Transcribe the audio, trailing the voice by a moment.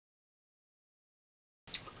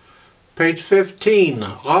Page 15,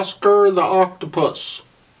 Oscar the Octopus.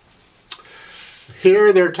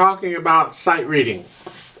 Here they're talking about sight reading.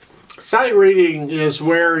 Sight reading is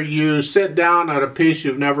where you sit down at a piece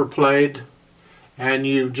you've never played and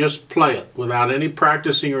you just play it without any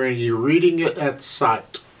practicing or you're reading it at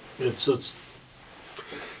sight. It's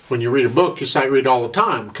when you read a book, you sight read all the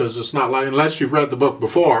time because it's not like, unless you've read the book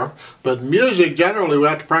before. But music, generally we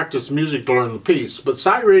have to practice music to learn the piece. But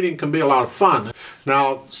sight reading can be a lot of fun.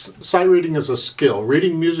 Now, sight reading is a skill.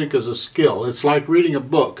 Reading music is a skill. It's like reading a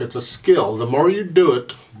book. It's a skill. The more you do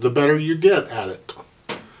it, the better you get at it.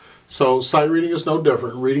 So sight reading is no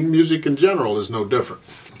different. Reading music in general is no different.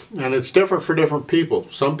 And it's different for different people.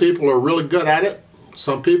 Some people are really good at it.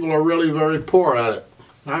 Some people are really very poor at it.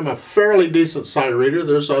 I'm a fairly decent sight reader.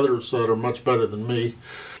 There's others that are much better than me.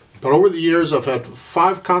 But over the years, I've had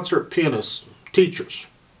 5 concert pianist teachers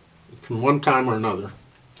from one time or another.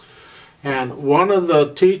 And one of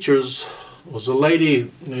the teachers was a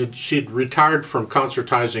lady. She'd retired from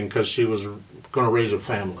concertizing because she was going to raise a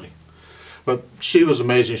family. But she was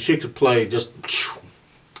amazing. She could play just...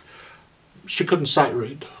 She couldn't sight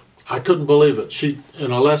read. I couldn't believe it.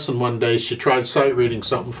 In a lesson one day, she tried sight reading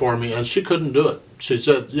something for me, and she couldn't do it. She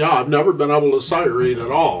said, yeah, I've never been able to sight read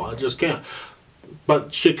at all. I just can't.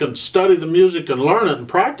 But she can study the music and learn it and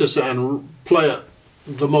practice it and play it.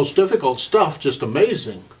 The most difficult stuff, just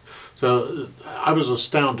amazing. So I was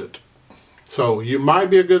astounded. So you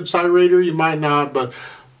might be a good sight reader, you might not, but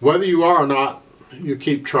whether you are or not, you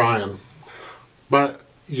keep trying. But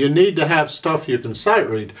you need to have stuff you can sight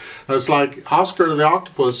read. It's like Oscar the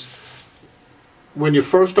Octopus. When you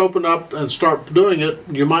first open up and start doing it,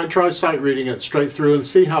 you might try sight reading it straight through and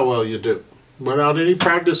see how well you do. Without any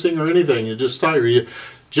practicing or anything, you just sight read.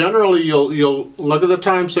 Generally, you'll look at the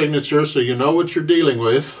time signature so you know what you're dealing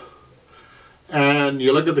with. And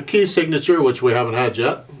you look at the key signature, which we haven't had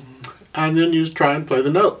yet. And then you try and play the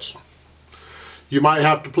notes. You might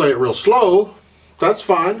have to play it real slow. That's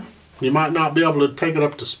fine. You might not be able to take it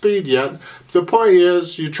up to speed yet. The point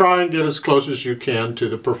is, you try and get as close as you can to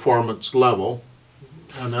the performance level.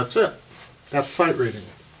 And that's it. That's sight reading.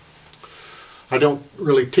 I don't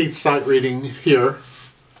really teach sight reading here,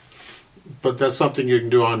 but that's something you can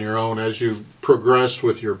do on your own as you progress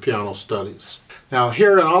with your piano studies. Now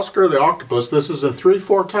here in Oscar the Octopus, this is in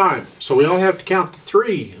 3/4 time. So we only have to count to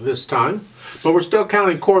 3 this time, but we're still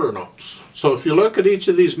counting quarter notes. So if you look at each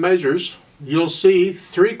of these measures, you'll see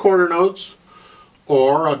 3 quarter notes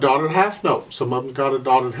or a dotted half note. Some of them got a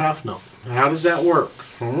dotted half note. How does that work?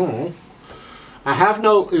 A half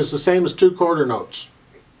note is the same as 2 quarter notes.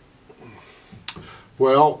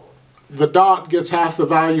 Well, the dot gets half the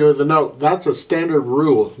value of the note. That's a standard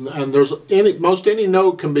rule, and most any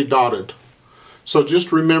note can be dotted. So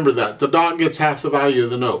just remember that. The dot gets half the value of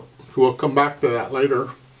the note. We'll come back to that later.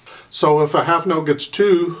 So if a half note gets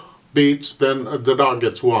 2 beats, then the dot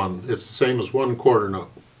gets 1. It's the same as 1 quarter note.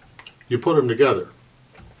 You put them together.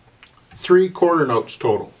 3 quarter notes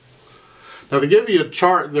total. Now they give you a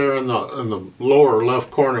chart there in the lower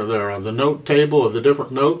left corner there on the note table of the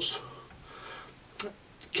different notes.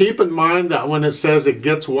 Keep in mind that when it says it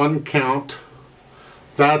gets 1 count,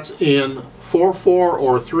 that's in 4/4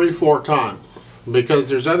 or 3/4 time, because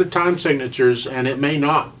there's other time signatures and it may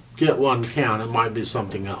not get 1 count. It might be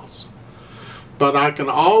something else. But I can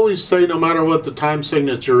always say, no matter what the time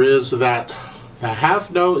signature is, that the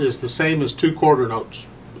half note is the same as 2 quarter notes.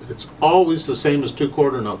 It's always the same as 2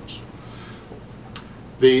 quarter notes.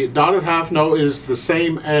 The dotted half note is the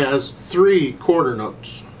same as 3 quarter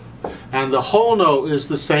notes. And the whole note is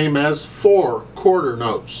the same as 4 quarter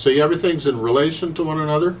notes. See, everything's in relation to one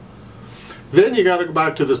another. Then you got to go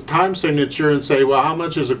back to this time signature and say, well, how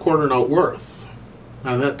much is a quarter note worth?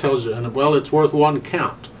 And that tells you, and well, it's worth 1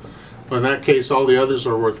 count. In that case, all the others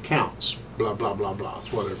are worth counts. Blah, blah, blah, blah.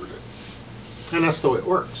 It's whatever it is. And that's the way it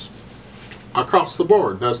works. Across the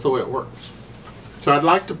board, that's the way it works. So I'd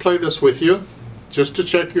like to play this with you, just to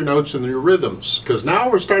check your notes and your rhythms, because now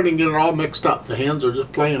we're starting to get it all mixed up. The hands are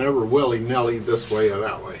just playing ever willy-nilly this way or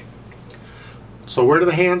that way. So where do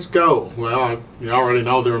the hands go? Well, you already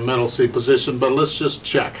know they're in middle C position, but let's just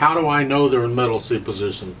check. How do I know they're in middle C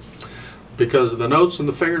position? Because the notes and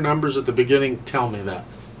the finger numbers at the beginning tell me that.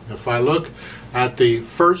 If I look at the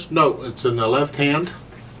first note, it's in the left hand,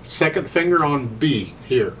 second finger on B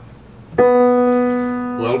here.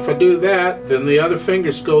 Well, if I do that, then the other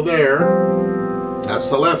fingers go there. That's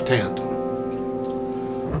the left hand.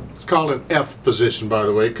 It's called an F position, by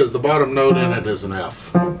the way, because the bottom note in it is an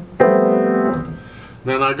F.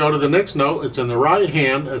 Then I go to the next note, it's in the right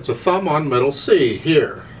hand, it's a thumb on middle C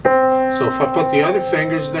here. So if I put the other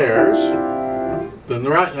fingers there, Then the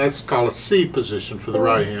right, that's called a C position for the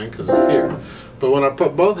right hand because it's here. But when I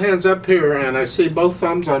put both hands up here and I see both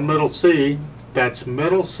thumbs on middle C, that's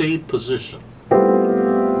middle C position.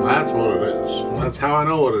 That's what it is. That's how I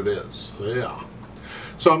know what it is. Yeah.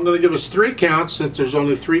 So I'm going to give us 3 counts since there's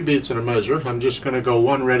only 3 beats in a measure. I'm just going to go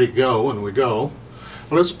 1, ready, go, and we go.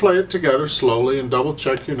 Let's play it together slowly and double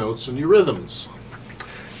check your notes and your rhythms.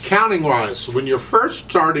 Counting wise, when you're first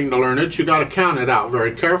starting to learn it, you got to count it out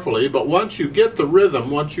very carefully. But once you get the rhythm,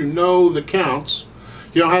 once you know the counts,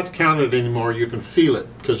 you don't have to count it anymore. You can feel it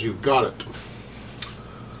because you've got it.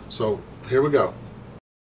 So here we go.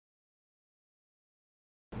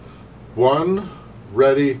 1,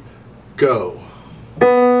 ready, go. 1,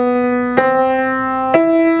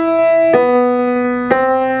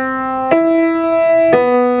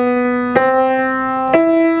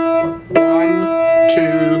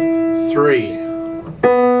 2, 3.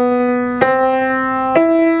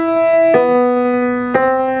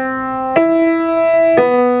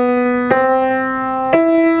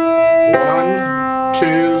 1,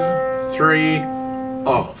 2, 3,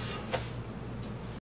 off.